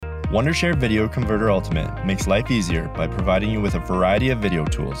Wondershare Video Converter Ultimate makes life easier by providing you with a variety of video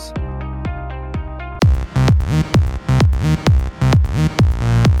tools.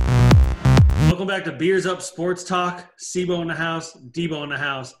 Welcome back to Beers Up Sports Talk. Sibo in the house, Debo in the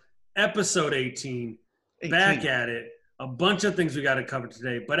house. Episode 18. Back at it. A bunch of things we got to cover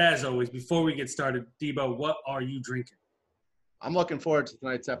today. But as always, before we get started, Debo, what are you drinking? I'm looking forward to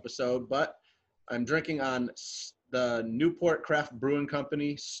tonight's episode, but I'm drinking on the Newport Craft Brewing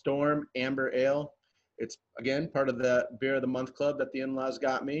Company Storm Amber Ale. It's, again, part of the Beer of the Month Club that the in-laws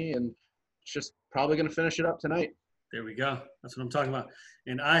got me, and it's just probably going to finish it up tonight. There we go. That's what I'm talking about.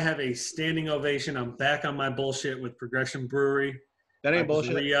 And I have a standing ovation. I'm back on my bullshit with Progression Brewery. That ain't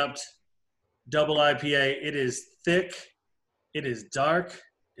bullshit. Re-upped. Double IPA. It is thick. It is dark.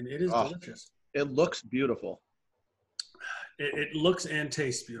 And it is delicious. It looks beautiful. It looks and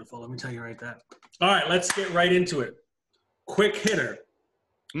tastes beautiful. Let me tell you right that. All right, let's get right into it. Quick hitter.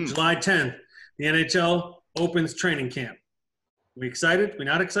 July 10th, the NHL opens training camp. We excited? We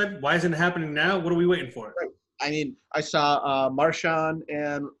not excited? Why isn't it happening now? What are we waiting for? Right. I mean, I saw Marchand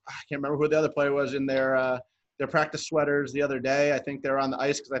and I can't remember who the other player was in their practice sweaters the other day. I think they're on the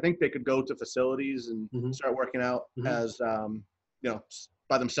ice because I think they could go to facilities and start working out as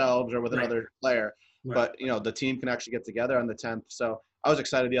by themselves or with another player. Right. But the team can actually get together on the 10th. So I was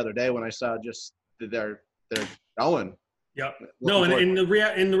excited the other day when I saw just they're going. Yep. No, and the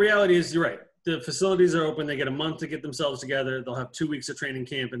reality is you're right. The facilities are open. They get a month to get themselves together. They'll have 2 weeks of training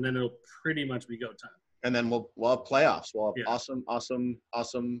camp, and then it'll pretty much be go time. And then we'll have playoffs. We'll have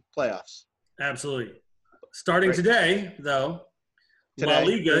awesome playoffs. Absolutely. Starting today, though, La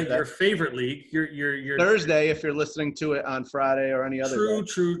Liga, your favorite league. Your Thursday, if you're listening to it on Friday or any other day.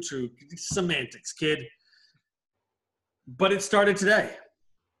 True. Semantics, kid. But it started today.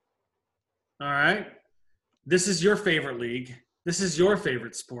 All right? This is your favorite league. This is your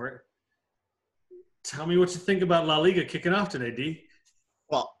favorite sport. Tell me what you think about La Liga kicking off today, D.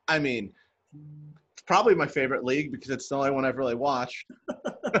 Well, I mean, it's probably my favorite league because it's the only one I've really watched.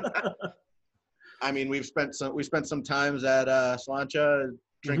 I mean, we spent some times at Slancha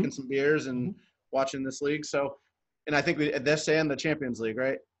drinking some beers and watching this league. So, and I think this and the Champions League,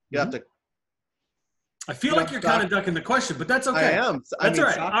 right? You have to. I feel like you're kind of ducking the question, but that's okay. I am. That's all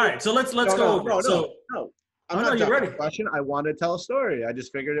right. All right. So let's go over. No. I'm not ready. The question. I wanted to tell a story. I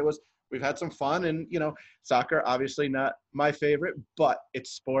just figured we've had some fun, and soccer obviously not my favorite, but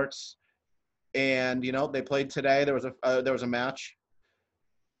it's sports. And they played today. There was a match.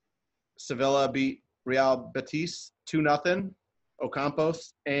 Sevilla beat Real Betis 2-0.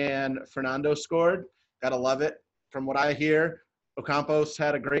 Ocampos and Fernando scored. Gotta love it. From what I hear, Ocampos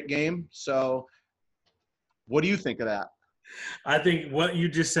had a great game. So what do you think of that? I think what you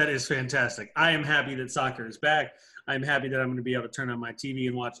just said is fantastic. I am happy that soccer is back. I'm happy that I'm going to be able to turn on my TV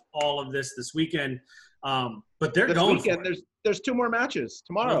and watch all of this weekend. But they're going weekend, for it. There's 2 more matches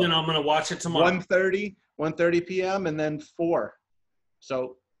tomorrow. Well, then I'm going to watch it tomorrow. 1:30 p.m. and then 4.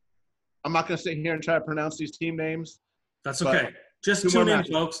 So I'm not going to sit here and try to pronounce these team names. That's okay. Just tune in,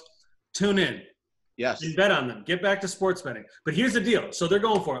 folks. Tune in. Yes. And bet on them. Get back to sports betting. But here's the deal. So they're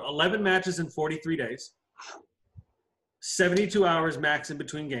going for it. 11 matches in 43 days. 72 hours max in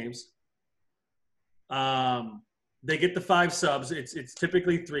between games. They get the 5 subs. It's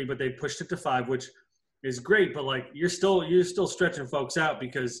typically 3, but they pushed it to 5, which is great. But you're still stretching folks out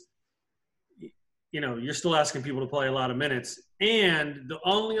because you're still asking people to play a lot of minutes. And the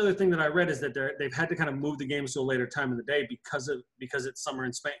only other thing that I read is that they've had to kind of move the games to a later time in the day because it's summer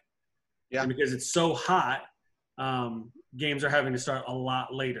in Spain. Yeah. And because it's so hot, games are having to start a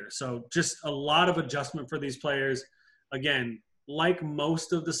lot later. So just a lot of adjustment for these players. Again, like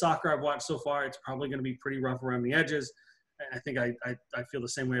most of the soccer I've watched so far, it's probably going to be pretty rough around the edges. I think I feel the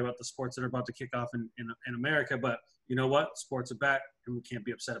same way about the sports that are about to kick off in America. But you know what? Sports are back, and we can't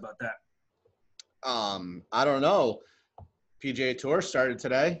be upset about that. I don't know. PGA Tour started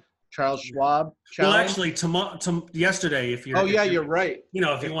today. Charles Schwab challenge. Well, actually, yesterday, if you're. Oh yeah, you're right.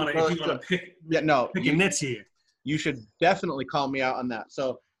 If you want to pick. Yeah, no. Pick your nits here. You should definitely call me out on that.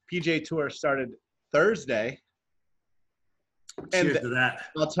 So PGA Tour started Thursday. Cheers to that.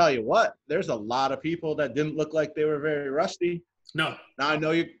 I'll tell you what. There's a lot of people that didn't look like they were very rusty. No. Now I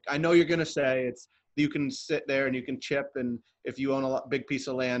know you're gonna say you can sit there and you can chip, and if you own a big piece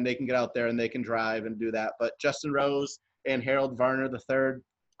of land, they can get out there and they can drive and do that. But Justin Rose and Harold Varner III,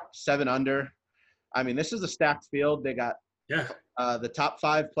 7 under. I mean, this is a stacked field. They got the top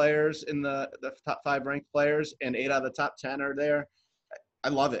 5 players in the top 5 ranked players, and 8 out of the top 10 are there. I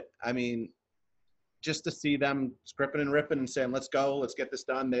love it. I mean, just to see them scripping and ripping and saying, let's go, let's get this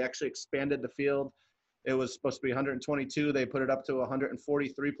done. They actually expanded the field. It was supposed to be 122. They put it up to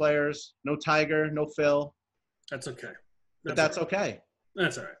 143 players. No Tiger, no Phil. That's okay. But that's okay.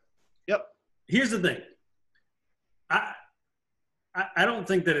 That's all right. Yep. Here's the thing. I don't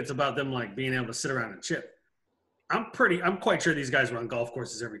think that it's about them like being able to sit around and chip. I'm quite sure these guys were on golf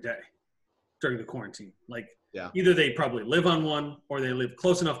courses every day during the quarantine. Like, either they probably live on one or they live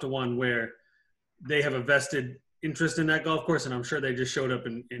close enough to one where they have a vested interest in that golf course, and I'm sure they just showed up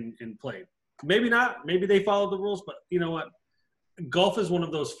and played. Maybe not. Maybe they followed the rules, but you know what? Golf is one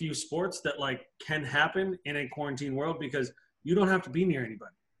of those few sports that like can happen in a quarantine world because you don't have to be near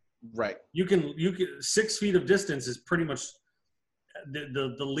anybody. Right. You can 6 feet of distance is pretty much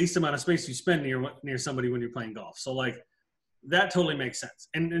the least amount of space you spend near somebody when you're playing golf. So like that totally makes sense.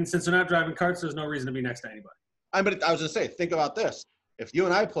 And since they're not driving carts, there's no reason to be next to anybody. But I was gonna say, think about this. If you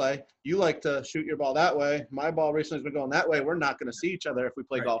and I play, you like to shoot your ball that way. My ball recently has been going that way. We're not going to see each other if we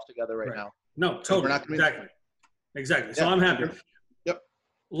play golf together right now. No, totally. We're not gonna Exactly. So I'm happy. Yep.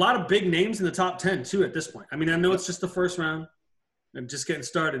 A lot of big names in the top 10 too at this point. I mean, I know it's just the first round and just getting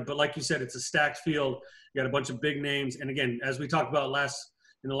started, but like you said, it's a stacked field. You got a bunch of big names. And again, as we talked about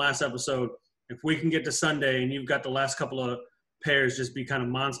in the last episode, if we can get to Sunday and you've got the last couple of pairs just be kind of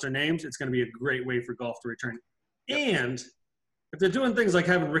monster names, it's going to be a great way for golf to return. And if they're doing things like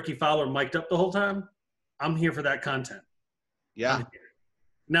having Ricky Fowler mic'd up the whole time, I'm here for that content. Yeah.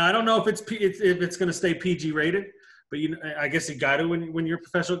 Now, I don't know if it's going to stay PG rated, but I guess you got to when you're a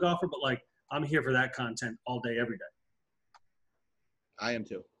professional golfer. But like, I'm here for that content all day, every day. I am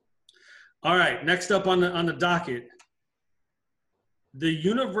too. All right, next up on the docket, the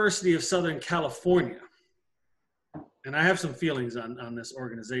University of Southern California, and I have some feelings on this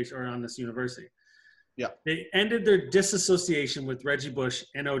organization or on this university. Yeah. They ended their disassociation with Reggie Bush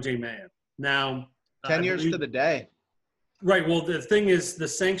and OJ Mayo. Now, 10 years to the day. Right. Well, the thing is, the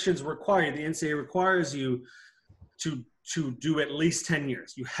sanctions require the NCAA requires you to do at least 10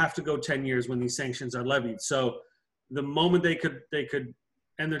 years. You have to go 10 years when these sanctions are levied. So the moment they could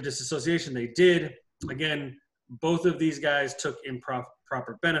end their disassociation, they did. Again, both of these guys took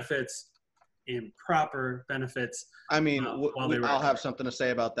improper benefits. I mean, I'll have something to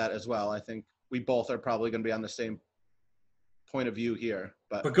say about that as well. I think we both are probably going to be on the same point of view here.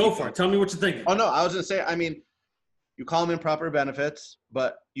 But go for it. Tell me what you're thinking. Oh, no, I was going to say, I mean, you call them improper benefits,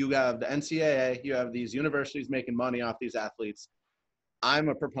 but you have the NCAA, you have these universities making money off these athletes. I'm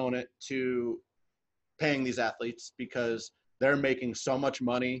a proponent to paying these athletes because they're making so much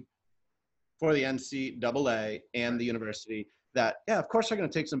money for the NCAA and the university that, yeah, of course they're going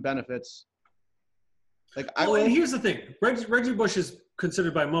to take some benefits. Like, and here's the thing. Reggie Bush is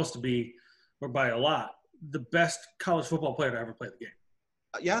considered by most to be, or by a lot, the best college football player to ever play the game.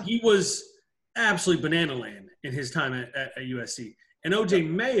 Yeah. He was absolutely banana land in his time at USC. And OJ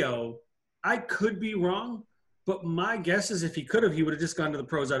Mayo, I could be wrong, but my guess is if he could have, he would have just gone to the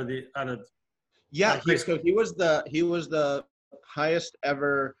pros out of Yeah, so he was the highest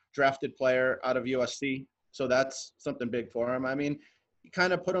ever drafted player out of USC. So that's something big for him. I mean, he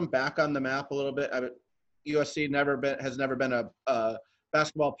kind of put him back on the map a little bit. USC has never been a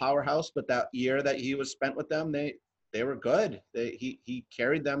basketball powerhouse, but that year that he was spent with them, they were good. He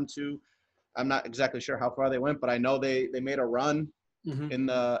carried them to, I'm not exactly sure how far they went, but I know they made a run in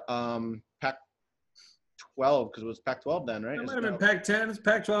the Pac-12 because it was Pac-12 then, right? It might have been Pac-10. It's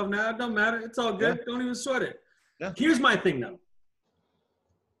Pac-12 now. It don't matter. It's all good. Yeah. Don't even sweat it. Yeah. Here's my thing, though.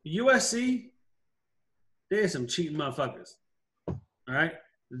 USC, they're some cheating motherfuckers. All right?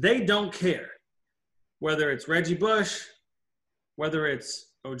 They don't care whether it's Reggie Bush, whether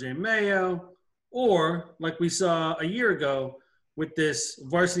it's OJ Mayo, or like we saw a year ago with this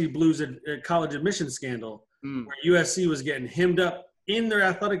Varsity Blues college admissions scandal where USC was getting hemmed up in their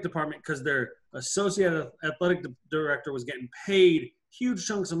athletic department because their associate athletic director was getting paid huge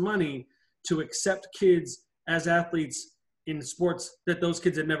chunks of money to accept kids as athletes in sports that those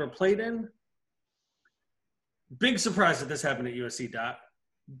kids had never played in. Big surprise that this happened at USC, Doc.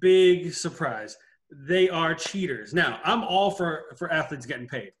 Big surprise. They are cheaters. Now, I'm all for athletes getting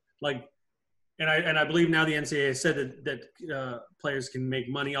paid. Like, and I believe now the NCAA said that players can make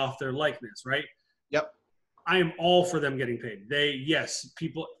money off their likeness, right? Yep. I am all for them getting paid.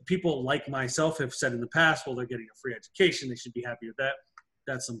 People like myself have said in the past, well, they're getting a free education. They should be happy with that.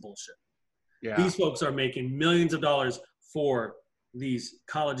 That's some bullshit. Yeah. These folks are making millions of dollars for these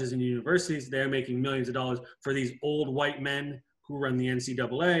colleges and universities. They're making millions of dollars for these old white men who run the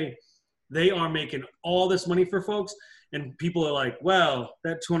NCAA. They are making all this money for folks. And people are like, well,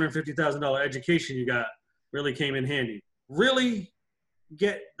 that $250,000 education you got really came in handy. Really?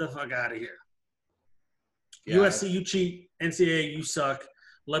 Get the fuck out of here. Yeah. USC, you cheat. NCAA, you suck.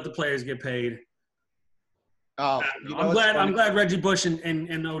 Let the players get paid. Oh, I'm glad Reggie Bush and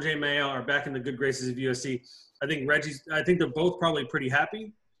OJ Mayo are back in the good graces of USC. I think they're both probably pretty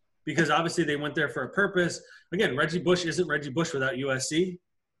happy because obviously they went there for a purpose. Again, Reggie Bush isn't Reggie Bush without USC.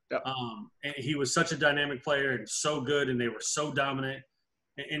 Yep. And he was such a dynamic player and so good, and they were so dominant.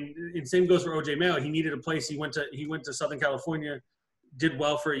 And same goes for OJ Mayo. He needed a place. He went to Southern California, did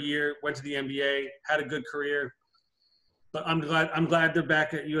well for a year, went to the NBA, had a good career. But I'm glad they're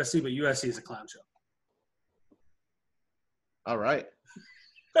back at USC. But USC is a clown show. All right.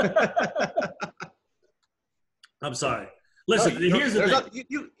 I'm sorry. Listen, here's the thing.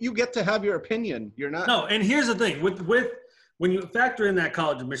 You get to have your opinion. You're not. No, and here's the thing. With when you factor in that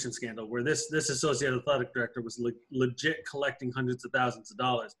college admission scandal where this associate athletic director was legit collecting hundreds of thousands of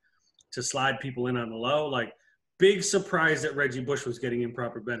dollars to slide people in on the low, like, big surprise that Reggie Bush was getting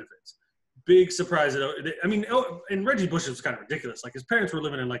improper benefits. Big surprise and Reggie Bush was kind of ridiculous. Like, his parents were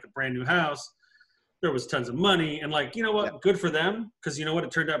living in like a brand new house. There was tons of money, and like, you know what? Yeah. Good for them, because you know what?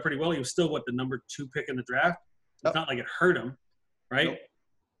 It turned out pretty well. He was still the number 2 pick in the draft. It's not like it hurt him, right? Nope.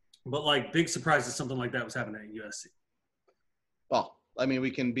 But like, big surprise that something like that was happening at USC. Well, I mean,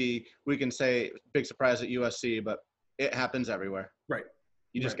 we can say big surprise at USC, but it happens everywhere. Right.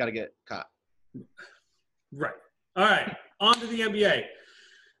 You just got to get caught. Right. All right. On to the NBA.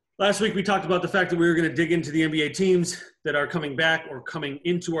 Last week we talked about the fact that we were going to dig into the NBA teams that are coming back or coming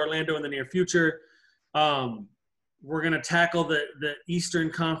into Orlando in the near future. We're going to tackle the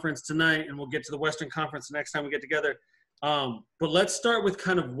Eastern Conference tonight, and we'll get to the Western Conference the next time we get together. But let's start with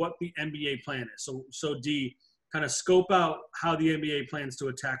kind of what the NBA plan is. So D, kind of scope out how the NBA plans to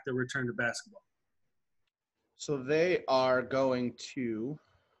attack the return to basketball. So they are going to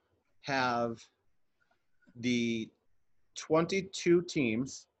have the 22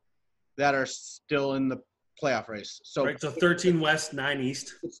 teams that are still in the playoff race. So, right, so 13 West, 9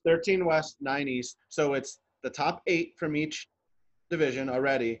 East. It's 13 West, 9 East. So it's the top 8 from each division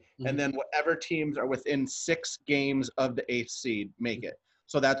already, and then whatever teams are within 6 games of the 8th seed make it.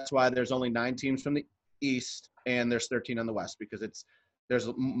 So that's why there's only 9 teams from the East, and there's 13 on the West, because there's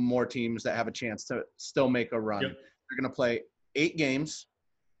more teams that have a chance to still make a run. Yep. They're going to play 8 games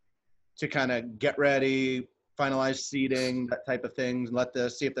to kind of get ready, finalize seeding, that type of things,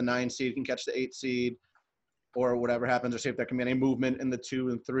 and see if the 9 seed can catch the 8 seed or whatever happens, or see if there can be any movement in the 2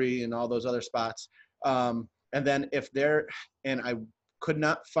 and 3 and all those other spots. And then and I could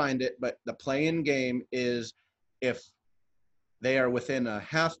not find it, but the play-in game is if they are within a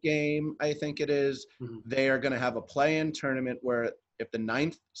half game, I think it is, they are going to have a play-in tournament where if the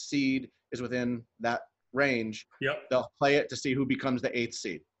 9th seed is within that range, they'll play it to see who becomes the 8th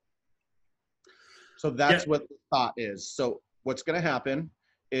seed. So that's what the thought is. So what's going to happen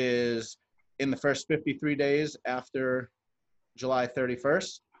is in the first 53 days after July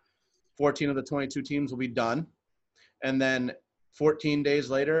 31st, 14 of the 22 teams will be done. And then 14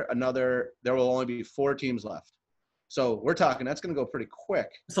 days later, there will only be 4 teams left. So we're talking, that's going to go pretty quick.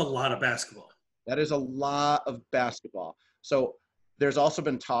 That's a lot of basketball. That is a lot of basketball. So there's also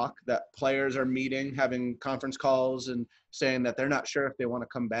been talk that players are meeting, having conference calls and saying that they're not sure if they want to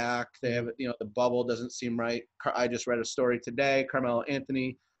come back. They have, the bubble doesn't seem right. I just read a story today. Carmelo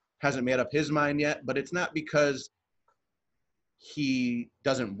Anthony hasn't made up his mind yet, but it's not because he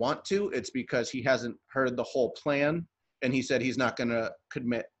doesn't want to. It's because he hasn't heard the whole plan, and he said he's not going to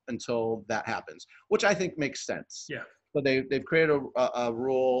commit until that happens, which I think makes sense. Yeah. So they've created a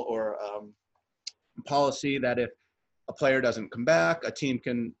rule or policy that if a player doesn't come back, a team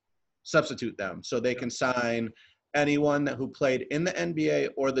can substitute them. So they can sign anyone who played in the NBA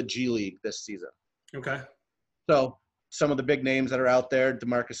or the G League this season. Okay. So some of the big names that are out there,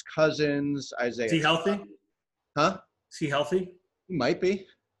 DeMarcus Cousins, Isaiah. Is he healthy? Huh? Is he healthy? He might be.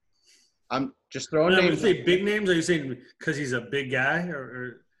 I'm just throwing When names. you say big names, are you saying because he's a big guy?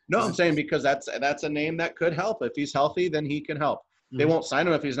 Or no, I'm saying because that's a name that could help. If he's healthy, then he can help. They won't sign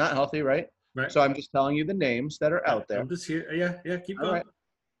him if he's not healthy, right? Right. So I'm just telling you the names that are out there. I'm just here. Yeah, keep going. Right.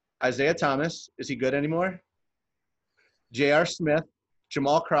 Isaiah Thomas, is he good anymore? J.R. Smith,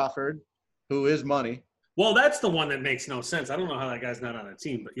 Jamal Crawford, who is money. Well, that's the one that makes no sense. I don't know how that guy's not on a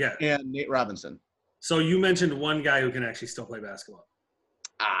team, but yeah. And Nate Robinson. So you mentioned one guy who can actually still play basketball.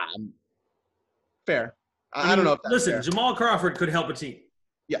 Fair. I don't know if that's fair. Jamal Crawford could help a team.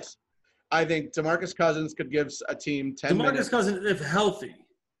 Yes. I think DeMarcus Cousins could give a team 10 minutes. DeMarcus Cousins, if healthy.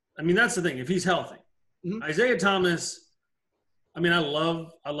 I mean, that's the thing. If he's healthy. Isaiah Thomas, I mean, I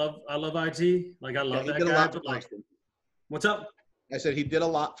love IT. Like, I love that guy. But like, what's up? I said he did a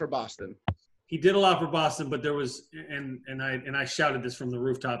lot for Boston. He did a lot for Boston, but there was and I shouted this from the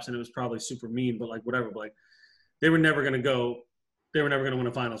rooftops, and it was probably super mean, but like whatever. But like, they were never going to win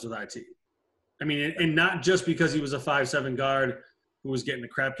a finals with IT. I mean, and not just because he was a 5'7" guard who was getting the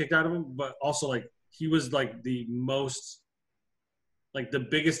crap kicked out of him, but also like he was like the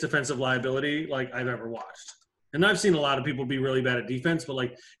biggest defensive liability like I've ever watched. And I've seen a lot of people be really bad at defense, but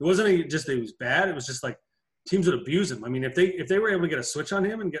like it wasn't just that he was bad. It was just like teams would abuse him. I mean, if they were able to get a switch on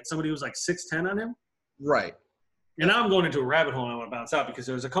him and get somebody who was like 6'10" on him, right. And now I'm going into a rabbit hole and I want to bounce out because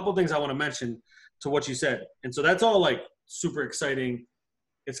there's a couple things I want to mention to what you said. And so that's all like super exciting.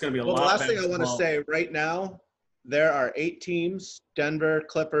 It's going to be a lot. The last thing I want to say right now, there are 8 teams: Denver,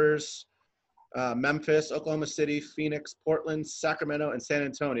 Clippers, Memphis, Oklahoma City, Phoenix, Portland, Sacramento, and San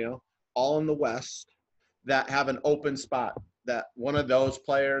Antonio, all in the West, that have an open spot that one of those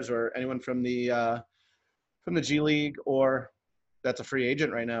players or anyone from the G League or that's a free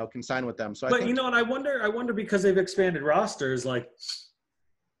agent right now can sign with them. So, but you know, and I wonder because they've expanded rosters, like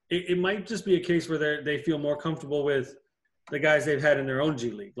it might just be a case where they feel more comfortable with the guys they've had in their own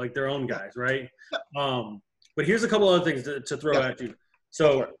G League, like their own guys, right? But here's a couple other things to throw at you.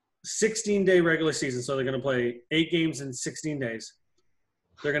 So 16-day regular season, so they're going to play 8 games in 16 days.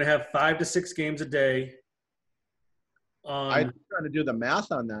 They're going to have 5 to 6 games a day. I'm trying to do the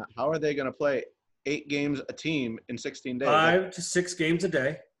math on that. How are they going to play 8 games a team in 16 days? 5 to 6 games a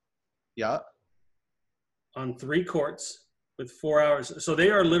day. Yeah. On 3 courts with 4 hours. So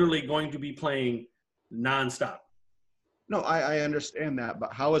they are literally going to be playing nonstop. No, I understand that,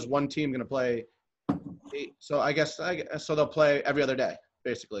 but how is one team going to play 8? So I guess so they'll play every other day,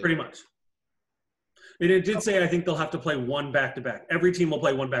 basically. Pretty much. And it did say I think they'll have to play 1 back-to-back. Every team will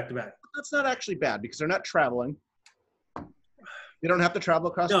play 1 back-to-back. That's not actually bad because they're not traveling. They don't have to travel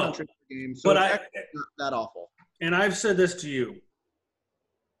across the country for games. So it's not that awful. And I've said this to you.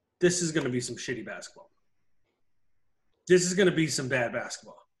 This is going to be some shitty basketball. This is going to be some bad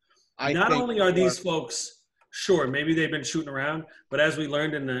basketball. Not only are these folks, sure, maybe they've been shooting around, but as we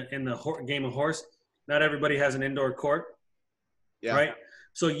learned in the game of horse, not everybody has an indoor court. Yeah. Right?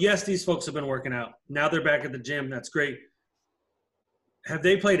 So, yes, these folks have been working out. Now they're back at the gym. That's great. Have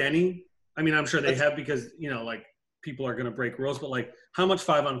they played any? I mean, I'm sure they have because, you know, like, people are going to break rules, but like how much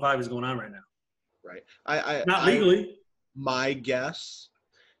 5-on-5 is going on right now? Right. Not legally. My guess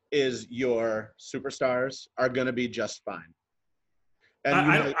is your superstars are going to be just fine. And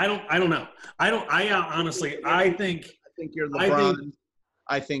I don't know. Honestly, I think your LeBron,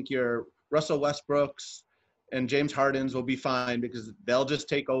 I think your Russell Westbrooks and James Hardens will be fine because they'll just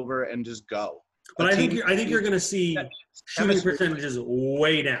take over and just go. But I think you're going to see shooting percentages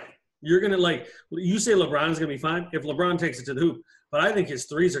way down. You're going to, like, you say LeBron's going to be fine if LeBron takes it to the hoop. But I think his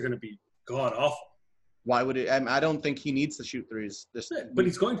threes are going to be god-awful. Why would it? I don't think he needs to shoot threes. But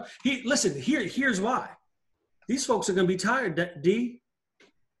he's going to. Listen, here's why. These folks are going to be tired, D.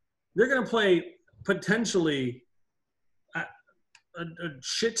 They're going to play potentially a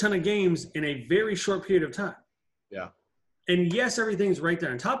shit ton of games in a very short period of time. Yeah. And, yes, everything's right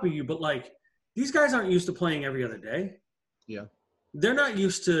there on top of you. But, like, these guys aren't used to playing every other day. Yeah. They're not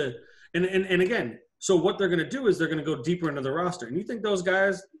used to – and again, so what they're going to do is they're going to go deeper into the roster. And you think those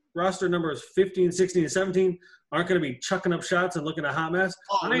guys, roster numbers 15, 16, and 17, aren't going to be chucking up shots and looking a hot mess?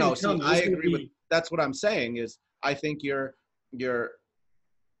 Oh, no, I agree with – that's what I'm saying is I think your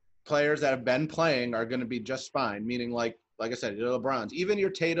players that have been playing are going to be just fine, meaning like I said, your LeBrons. Even your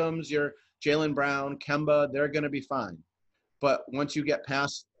Tatums, your Jaylen Brown, Kemba, they're going to be fine. But once you get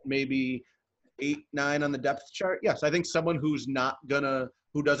past maybe 8, 9 on the depth chart, yes, I think someone who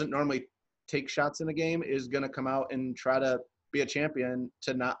doesn't normally take shots in a game is going to come out and try to be a champion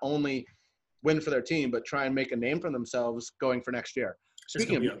to not only win for their team, but try and make a name for themselves going for next year.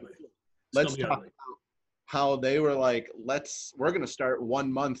 Speaking of, let's talk about how they were like, we're going to start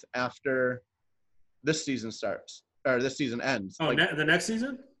 1 month after this season starts or this season ends. Oh, like, the next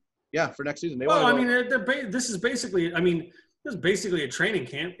season? Yeah, for next season. This is basically a training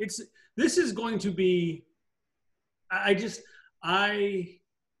camp. This is going to be.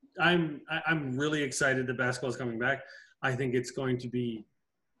 I'm really excited that basketball is coming back. I think it's going to be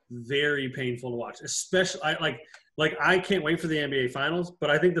very painful to watch, especially I can't wait for the NBA finals, but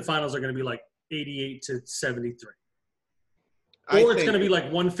I think the finals are going to be like 88 to 73. Or it's going to be like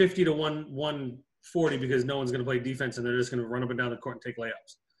 150 to 140 because no one's going to play defense and they're just going to run up and down the court and take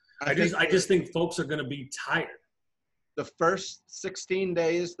layups. I just think folks are going to be tired. The first 16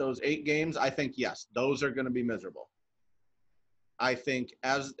 days, those 8 games, I think, yes, those are going to be miserable. I think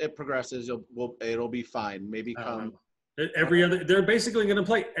as it progresses, it'll be fine. Maybe they're basically going to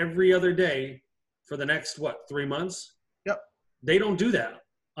play every other day for the next 3 months. Yep. They don't do that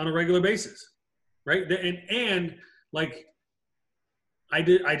on a regular basis, right? And like I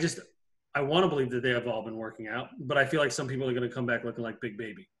want to believe that they have all been working out, but I feel like some people are going to come back looking like Big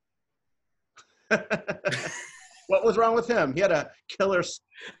Baby. What was wrong with him? He had a killer.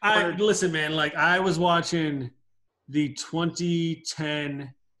 Listen, man. Like I was watching the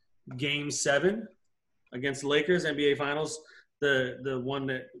 2010 Game 7 against the Lakers NBA Finals. The one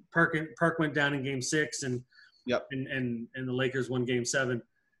that Perk went down in Game 6, and and the Lakers won Game 7.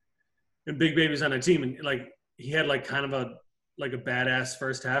 And Big Baby's on a team, and like he had like kind of a badass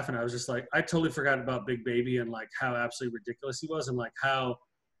first half, and I was just like, I totally forgot about Big Baby and like how absolutely ridiculous he was, and like how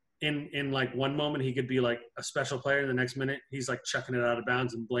in like one moment he could be like a special player, and the next minute he's like chucking it out of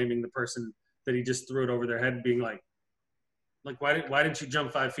bounds and blaming the person that he just threw it over their head, being like why didn't you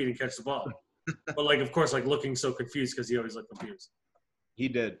jump 5 feet and catch the ball? But like of course like looking so confused because he always looked confused. He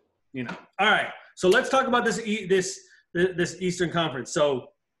did. You know. All right, so let's talk about this Eastern Conference. So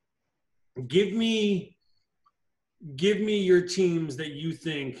give me your teams that you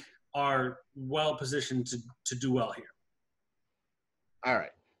think are well positioned to do well here. All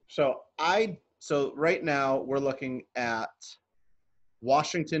right. So right now we're looking at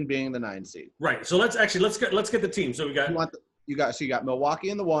Washington being the 9 seed. Right. So let's get the team. So we got you got Milwaukee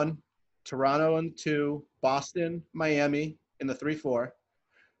in the 1, Toronto in the 2, Boston, Miami in the 3-4.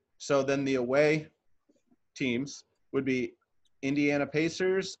 So then the away teams would be Indiana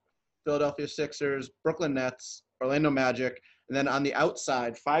Pacers, Philadelphia Sixers, Brooklyn Nets, Orlando Magic, and then on the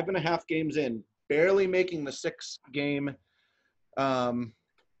outside, 5.5 games in, barely making the 6-game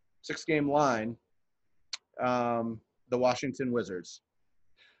line, the Washington Wizards.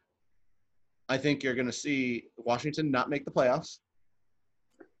 I think you're going to see Washington not make the playoffs.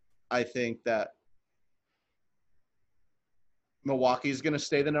 I think that Milwaukee's going to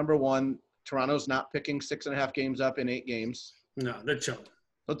stay the number 1. Toronto's not picking 6.5 games up in 8 games. No, they're chilling.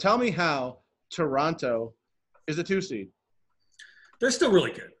 So tell me how Toronto is a 2 seed. They're still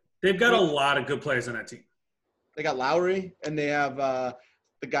really good. They've got a lot of good players on that team. They got Lowry, and they have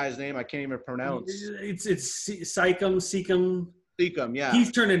the guy's name I can't even pronounce. It's Siakam. Siakam, yeah.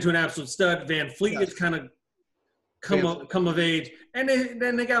 He's turned into an absolute stud. Van Fleet has kind of come of age. And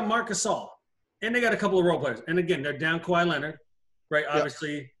then they got Marc Gasol. And they got a couple of role players. And, again, they're down Kawhi Leonard, right,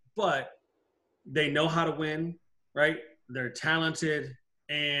 obviously. Yep. But they know how to win, right? They're talented.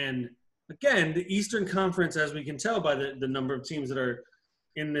 And, again, the Eastern Conference, as we can tell by the number of teams that are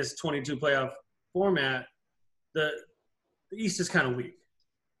in this 22 playoff format, the East is kind of weak,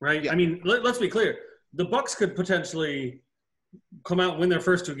 right? Yeah. I mean, let's be clear. The Bucks could potentially come out and win their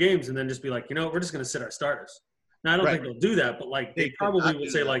first 2 games and then just be like, we're just going to sit our starters. Now, I don't think they'll do that, but, like, they probably will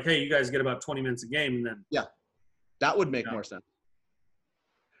say, like, hey, you guys get about 20 minutes a game, and then – yeah, that would make more sense.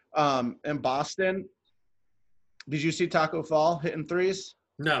 And Boston, did you see Taco Fall hitting threes?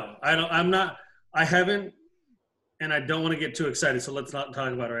 No, I haven't, and I don't want to get too excited, so let's not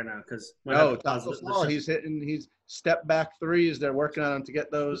talk about it right now because – Taco Fall, he's step-back threes. They're working on him to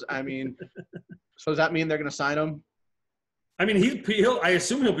get those. I mean, so does that mean they're going to sign him? I mean, I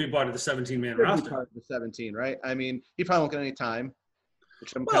assume he'll be part of the 17-man roster. Part of the 17, right? I mean, he probably won't get any time.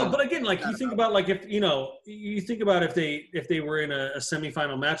 But again, like you think about, like if you think about if they were in a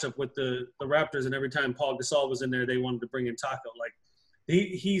semifinal matchup with the Raptors, and every time Paul Gasol was in there, they wanted to bring in Taco. Like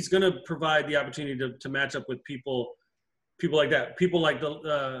he's going to provide the opportunity to match up with people like that. People like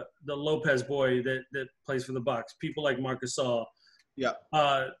the Lopez boy that plays for the Bucks. People like Marc Gasol. Yeah.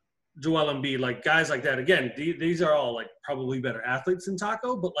 Joel Embiid, like guys like that. Again, these are all like probably better athletes than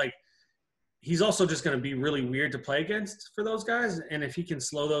Taco, but like he's also just going to be really weird to play against for those guys. And if he can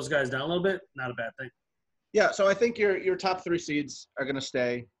slow those guys down a little bit, not a bad thing. Yeah, so I think your top 3 seeds are going to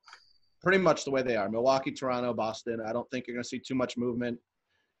stay pretty much the way they are. Milwaukee, Toronto, Boston. I don't think you're going to see too much movement.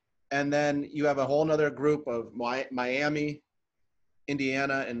 And then you have a whole nother group of Miami,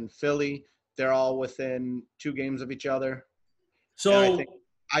 Indiana, and Philly. They're all within 2 games of each other. So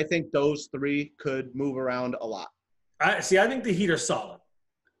I think those 3 could move around a lot. I think the Heat are solid.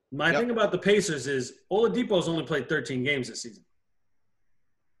 My thing about the Pacers is Oladipo's only played 13 games this season.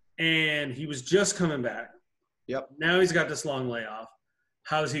 And he was just coming back. Yep. Now he's got this long layoff.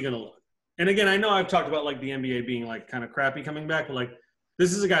 How is he going to look? And again, I know I've talked about like the NBA being like kind of crappy coming back, but like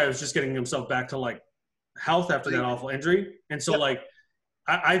this is a guy who's just getting himself back to like health after that awful injury. And so like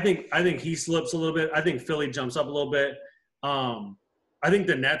I think he slips a little bit. I think Philly jumps up a little bit. I think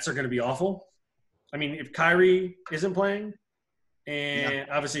the Nets are going to be awful. I mean, if Kyrie isn't playing and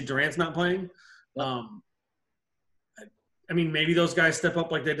obviously Durant's not playing, I mean, maybe those guys step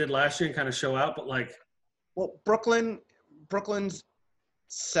up like they did last year and kind of show out, but like. Well, Brooklyn's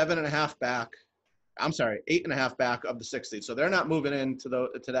 7.5 back. I'm sorry, 8.5 back of the 6th seed. So they're not moving into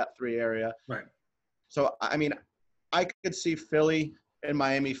that 3 area. Right. So, I mean, I could see Philly and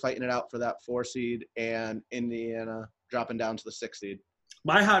Miami fighting it out for that 4 seed and Indiana dropping down to the 6th seed.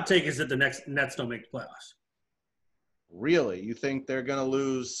 My hot take is that the Nets don't make the playoffs. Really? You think they're going to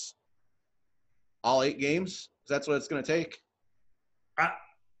lose all 8 games? That's what it's going to take?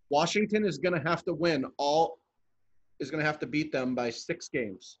 Washington is going to have to win is going to have to beat them by 6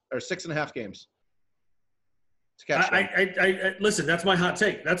 games or 6.5 games to catch them. I listen, that's my hot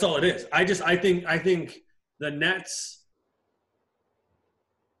take. That's all it is. I think the Nets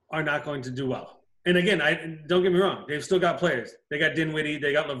are not going to do well. And again, don't get me wrong. They've still got players. They got Dinwiddie.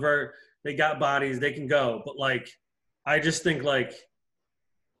 They got LeVert. They got bodies. They can go. But, like, I just think, like,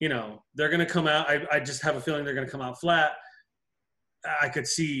 you know, they're going to come out. I just have a feeling they're going to come out flat. I could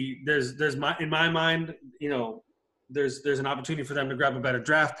see in my mind, you know, there's an opportunity for them to grab a better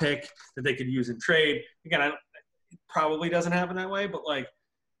draft pick that they could use in trade. Again, it probably doesn't happen that way. But, like,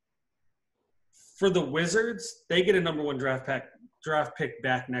 for the Wizards, they get a number 1 draft pick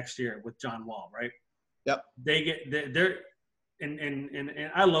back next year with John Wall, right? Yep. They're and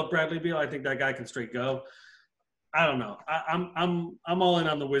I love Bradley Beal. I think that guy can straight go. I don't know. I'm all in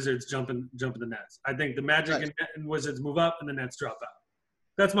on the Wizards jumping the Nets. I think the Magic and Wizards move up and the Nets drop out.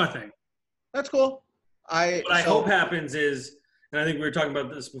 That's my thing. That's cool. What I hope happens is, and I think we were talking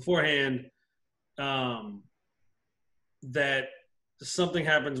about this beforehand, that something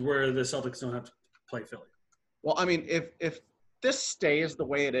happens where the Celtics don't have to play Philly. Well, I mean, if this stays the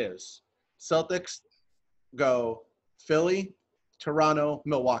way it is, Celtics go Philly, Toronto,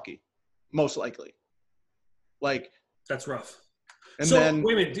 Milwaukee, most likely. Like, that's rough. And so, then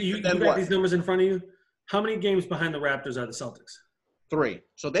wait a minute. You got these numbers in front of you? How many games behind the Raptors are the Celtics? 3.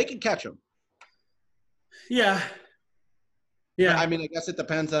 So they can catch them. Yeah. Yeah. I mean, I guess it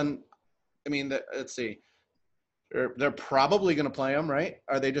depends on – I mean, let's see. They're probably going to play them, right?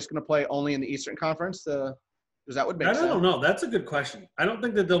 Are they just going to play only in the Eastern Conference? Because that would make sense. I don't know. That's a good question. I don't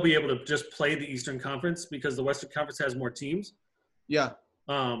think that they'll be able to just play the Eastern Conference because the Western Conference has more teams. Yeah.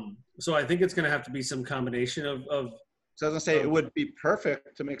 So I think it's going to have to be some combination of So I was going to say it would be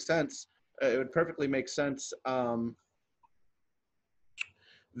perfect to make sense. It would perfectly make sense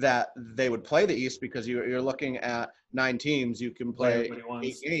that they would play the East because you're looking at 9 teams. You can play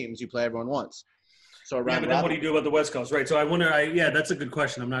 8 games. You play everyone once. So but then what do you do about the West Coast? Right. So I wonder. That's a good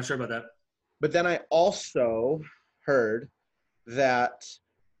question. I'm not sure about that. But then I also heard that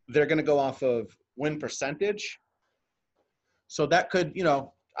they're going to go off of win percentage. So that could, you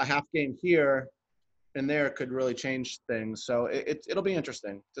know, a half game here and there could really change things. So it'll be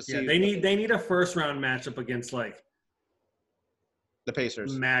interesting to see. Yeah, they need a first round matchup against, like, the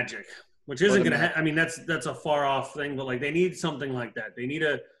Pacers. Magic, which isn't going to I mean, that's a far off thing, but, like, they need something like that. They need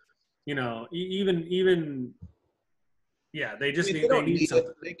you know, even yeah, they just need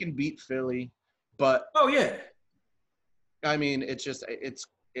something. They can beat Philly, but oh yeah. I mean, it's just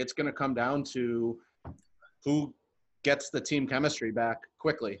it's going to come down to who gets the team chemistry back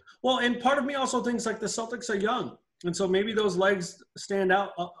quickly. Well, and part of me also thinks, like, the Celtics are young, and so maybe those legs stand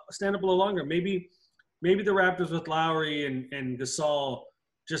up a little longer. Maybe the Raptors with Lowry and Gasol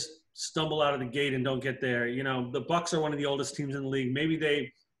just stumble out of the gate and don't get there. You know, the Bucks are one of the oldest teams in the league. Maybe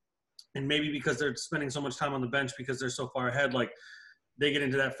because they're spending so much time on the bench because they're so far ahead, like, they get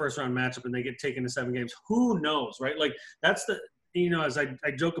into that first round matchup and they get taken to 7 games. Who knows, right? Like, that's as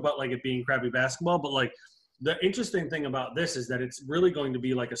I joke about, like, it being crappy basketball, but, like, the interesting thing about this is that it's really going to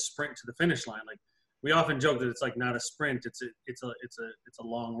be like a sprint to the finish line. Like, we often joke that it's, like, not a sprint; it's a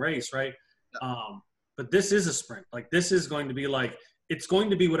long race, right? Yeah. But this is a sprint. Like, this is going to be like, it's going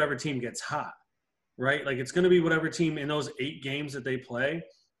to be whatever team gets hot, right? Like, it's going to be whatever team in those 8 games that they play,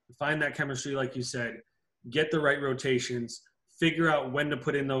 find that chemistry, like you said, get the right rotations, figure out when to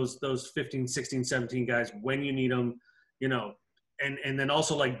put in those 15, 16, 17 guys when you need them, you know. And then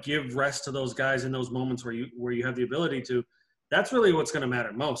also, like, give rest to those guys in those moments where you have the ability to. That's really what's going to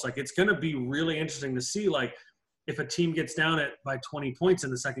matter most. Like, it's going to be really interesting to see, like, if a team gets down by 20 points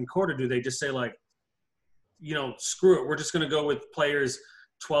in the second quarter, do they just say, like, you know, screw it, we're just going to go with players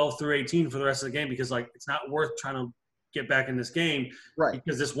 12 through 18 for the rest of the game because, like, it's not worth trying to get back in this game, right?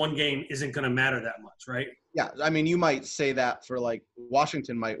 Because this one game isn't going to matter that much, right? Yeah, I mean, you might say that for, like,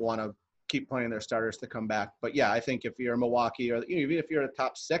 Washington might want to keep playing their starters to come back. But yeah, I think if you're Milwaukee or even if you're a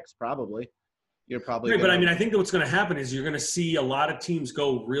top 6, you're probably. Right, but I mean, I think that what's going to happen is you're going to see a lot of teams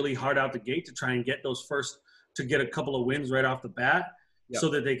go really hard out the gate to try and get to get a couple of wins right off the bat, so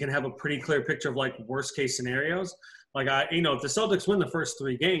that they can have a pretty clear picture of, like, worst case scenarios. Like, if the Celtics win the first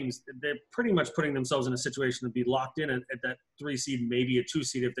 3 games, they're pretty much putting themselves in a situation to be locked in at that 3 seed, maybe a 2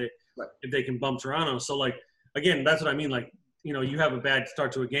 seed if they can bump Toronto. So, like, again, that's what I mean. Like, you know, you have a bad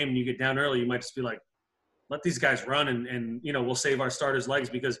start to a game and you get down early, you might just be like, let these guys run and you know, we'll save our starters' legs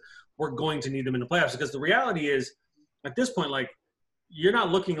because we're going to need them in the playoffs. Because the reality is, at this point, like, you're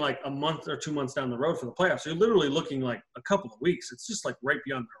not looking like a month or 2 months down the road for the playoffs. You're literally looking like a couple of weeks. It's just like right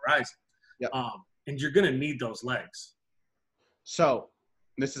beyond the horizon. Yep. And you're going to need those legs. So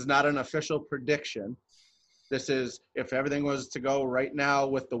this is not an official prediction. This is if everything was to go right now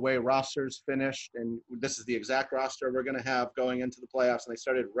with the way rosters finished, and this is the exact roster we're going to have going into the playoffs, and they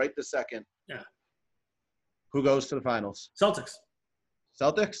started right this second. Yeah. Who goes to the finals? Celtics.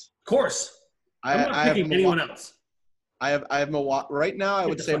 Celtics? Of course. I'm not I have picking anyone else. I have Milwaukee right now. I Get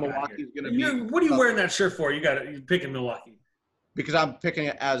would the say fuck outta Milwaukee's here. going to be. What are you wearing that shirt for? You're picking Milwaukee. Because I'm picking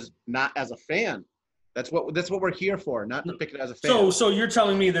it as not as a fan. That's what we're here for, not to pick it as a fan. So you're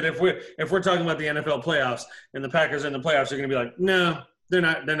telling me that if we're talking about the NFL playoffs and the Packers are in the playoffs, you're going to be like, no, they're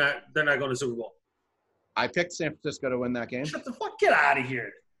not going to Super Bowl. I picked San Francisco to win that game. Shut the fuck. Get out of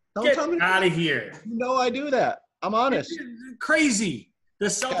here. Don't tell me out of here. You know I do that. I'm honest. Crazy. The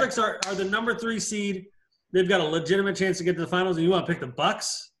Celtics are the number 3 seed. They've got a legitimate chance to get to the finals, and you want to pick the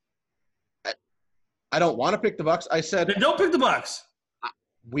Bucks? I don't want to pick the Bucks. I said then don't pick the Bucks.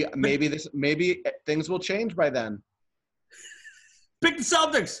 Maybe things will change by then. Pick the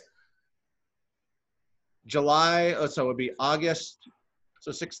Celtics. July, so it would be August.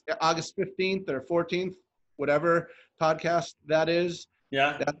 So August 15th or 14th, whatever podcast that is.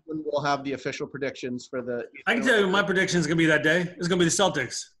 Yeah. That's when we'll have the official predictions for the. I can tell you my prediction is going to be that day. It's going to be the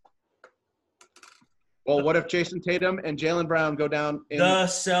Celtics. Well, what if Jason Tatum and Jaylen Brown go down in the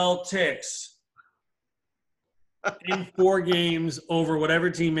Celtics in 4 games over whatever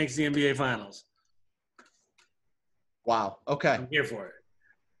team makes the NBA Finals? Wow. Okay. I'm here for it.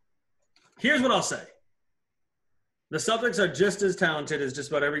 Here's what I'll say. The Celtics are just as talented as just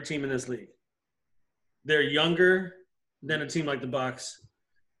about every team in this league. They're younger than a team like the Bucks,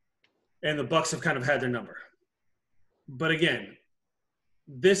 and the Bucks have kind of had their number. But again,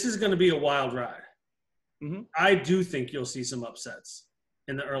 this is going to be a wild ride. Mm-hmm. I do think you'll see some upsets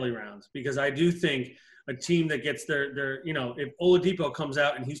in the early rounds because I do think a team that gets their if Oladipo comes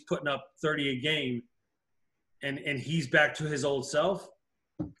out and he's putting up 30 a game and he's back to his old self,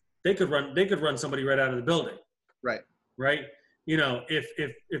 they could run somebody right out of the building. Right.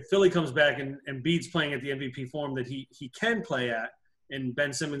 If Philly comes back and Embiid's playing at the MVP form that he can play at, and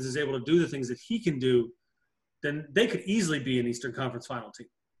Ben Simmons is able to do the things that he can do, then they could easily be an Eastern Conference final team.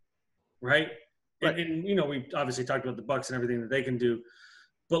 Right. And we obviously talked about the Bucks and everything that they can do,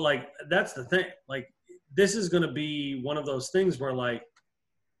 but like, that's the thing. Like, this is going to be one of those things where I'm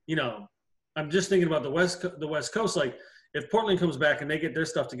just thinking about the West Coast. Like, if Portland comes back and they get their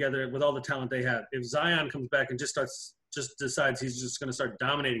stuff together with all the talent they have, if Zion comes back and just decides he's just going to start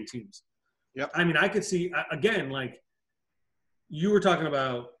dominating teams. Yep. I mean, I could see, again, like you were talking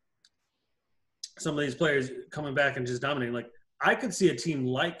about some of these players coming back and just dominating. Like, I could see a team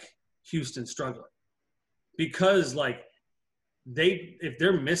like Houston struggling because like if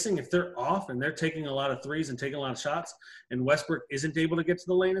they're missing, if they're off and they're taking a lot of threes and taking a lot of shots and Westbrook isn't able to get to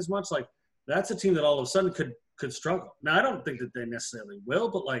the lane as much, like that's a team that all of a sudden could struggle. Now, I don't think that they necessarily will,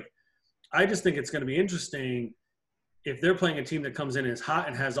 but like, I just think it's going to be interesting if they're playing a team that comes in and is hot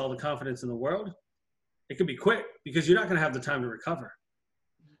and has all the confidence in the world. It could be quick because you're not going to have the time to recover.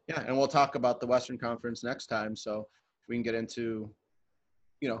 Yeah, and we'll talk about the Western Conference next time, so we can get into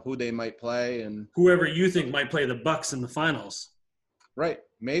who they might play and whoever you think might play the Bucks in the finals. Right,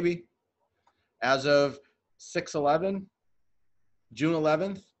 maybe. As of 6/11, June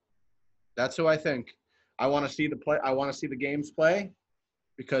 11th, that's who I think. I want to see the games play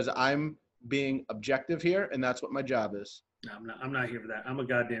because I'm being objective here, and that's what my job is. No, I'm not here for that. I'm a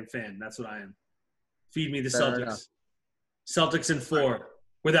goddamn fan. That's what I am. Feed me the Fair Celtics. enough. Celtics in 4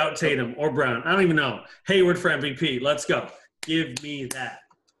 without Tatum or Brown. I don't even know. Hayward for MVP. Let's go. Give me that.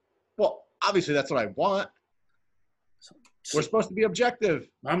 Well, obviously that's what I want. We're supposed to be objective.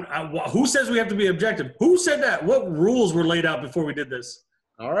 Who says we have to be objective? Who said that? What rules were laid out before we did this?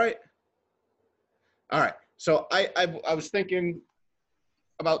 All right. So I was thinking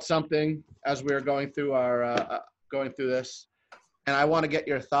about something as we were going through this, and I want to get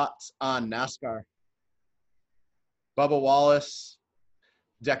your thoughts on NASCAR. Bubba Wallace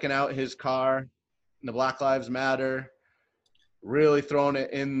decking out his car in the Black Lives Matter, really throwing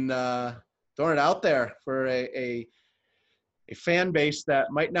it out there for a fan base that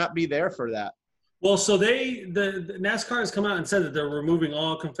might not be there for that. Well, so the NASCAR has come out and said that they're removing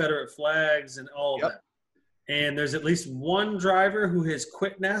all Confederate flags and all of that. And there's at least one driver who has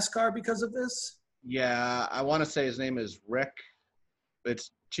quit NASCAR because of this. Yeah, I want to say his name is Rick.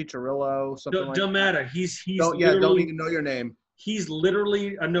 It's Chicharrillo, something like that. Don't matter. Don't even know your name. He's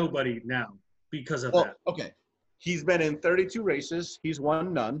literally a nobody now because of that. Okay. He's been in 32 races. He's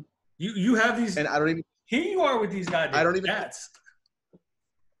won none. You have these. And I don't even. Here you are with these goddamn stats.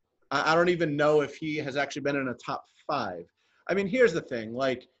 I don't even know if he has actually been in a top 5. I mean, here's the thing,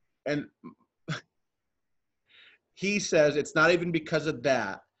 like, and he says it's not even because of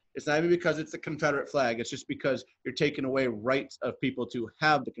that. It's not even because it's the Confederate flag. It's just because you're taking away rights of people to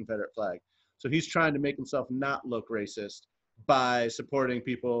have the Confederate flag. So he's trying to make himself not look racist by supporting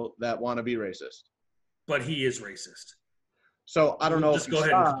people that want to be racist. But he is racist. So I don't know. Just go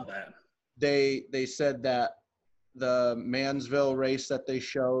ahead and call that. They said that the Mansville race that they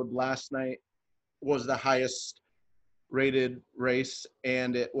showed last night was the highest rated race,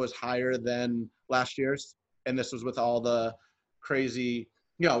 and it was higher than last year's. And this was with all the crazy,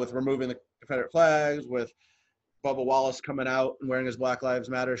 with removing the Confederate flags, with Bubba Wallace coming out and wearing his Black Lives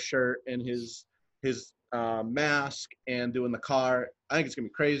Matter shirt and his mask and doing the car. I think it's going to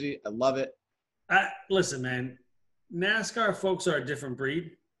be crazy. I love it. Listen, man, NASCAR folks are a different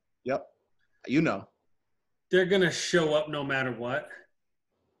breed. Yep. They're going to show up no matter what.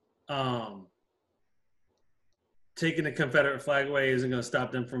 Taking the Confederate flag away isn't going to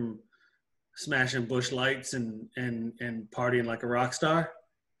stop them from smashing Busch Lights and partying like a rock star.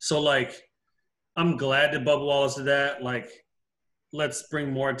 So, like, I'm glad that Bubba Wallace did that. Like, let's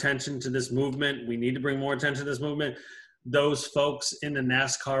bring more attention to this movement. We need to bring more attention to this movement. Those folks in the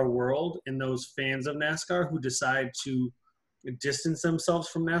NASCAR world and those fans of NASCAR who decide to distance themselves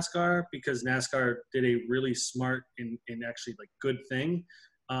from NASCAR because NASCAR did a really smart and actually, like, good thing.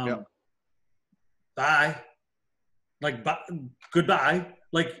 Bye. Like, goodbye.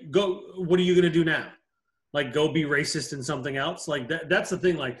 Like, go. What are you going to do now? Like, go be racist in something else? Like, that's the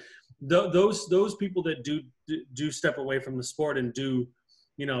thing. Like, those people that do step away from the sport and do,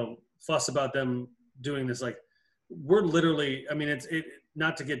 fuss about them doing this, like, we're literally, I mean, it's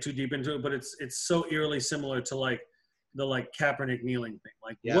not to get too deep into it, but it's so eerily similar to, like, the, like, Kaepernick kneeling thing.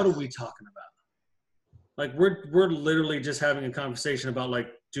 Like, What are we talking about? Like, we're literally just having a conversation about, like,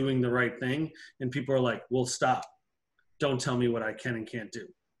 doing the right thing, and people are like, well, stop. Don't tell me what I can and can't do.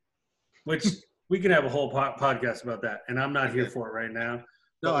 Which we can have a whole podcast about that, and I'm not here for it right now.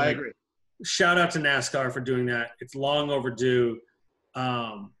 No, I agree. Shout out to NASCAR for doing that. It's long overdue.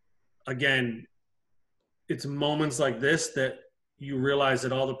 Again, it's moments like this that you realize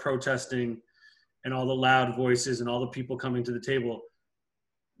that all the protesting and all the loud voices and all the people coming to the table,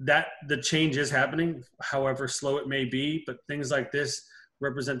 that the change is happening, however slow it may be, but things like this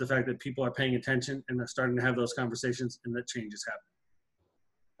represent the fact that people are paying attention and they're starting to have those conversations, and that change is happening.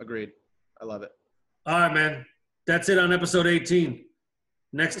 Agreed. I love it. All right, man. That's it on episode 18.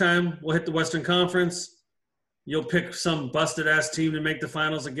 Next time, we'll hit the Western Conference. You'll pick some busted-ass team to make the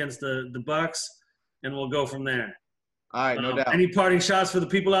finals against the Bucks, and we'll go from there. All right, no doubt. Any parting shots for the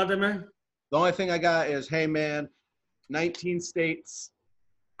people out there, man? The only thing I got is, hey, man, 19 states,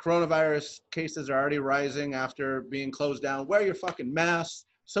 coronavirus cases are already rising after being closed down. Wear your fucking mask,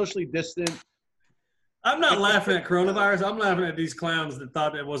 socially distant. I'm not laughing at coronavirus. I'm laughing at these clowns that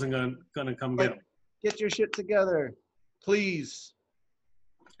thought it wasn't going to come get them. Get your shit together, please.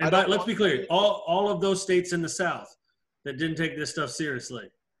 And let's be clear, all of those states in the South that didn't take this stuff seriously,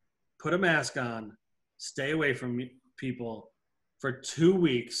 put a mask on, stay away from people for 2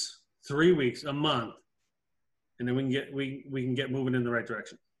 weeks, 3 weeks, a month, and then we can get moving in the right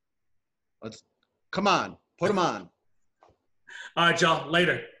direction. Come on, put them on. All right, y'all.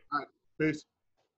 Later. All right, peace.